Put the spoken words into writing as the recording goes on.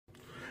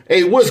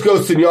Hey, what's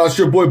going on, y'all? It's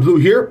your boy Blue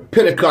here,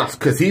 Pentecost,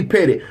 because he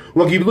paid it.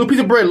 We'll give you a little piece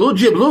of bread, a little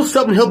jib, a little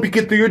something to help you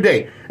get through your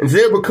day. And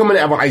today we're coming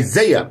out of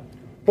Isaiah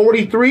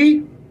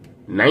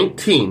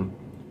 43:19.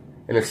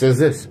 And it says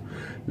this: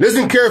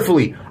 listen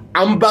carefully,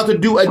 I'm about to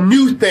do a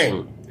new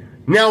thing.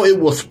 Now it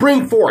will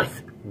spring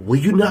forth. Will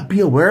you not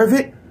be aware of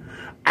it?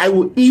 I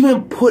will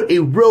even put a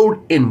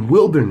road in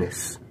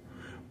wilderness,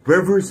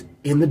 rivers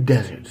in the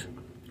desert.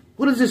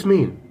 What does this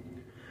mean?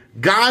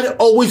 God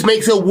always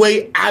makes a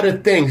way out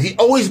of things. He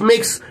always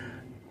makes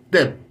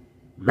the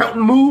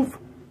mountain move,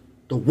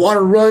 the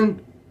water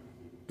run,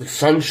 the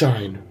sun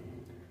shine.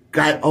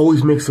 God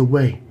always makes a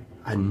way,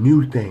 a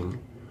new thing,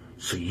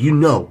 so you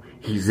know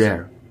He's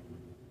there.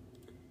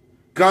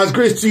 God's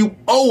grace to you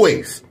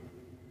always.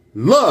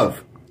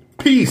 Love,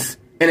 peace,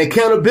 and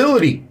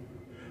accountability.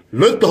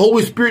 Let the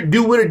Holy Spirit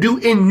do what it do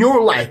in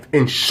your life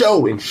and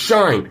show and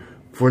shine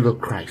for the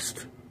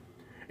Christ.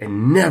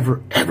 And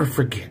never, ever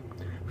forget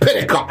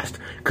Pentecost,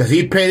 because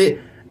He paid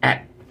it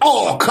at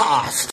all costs.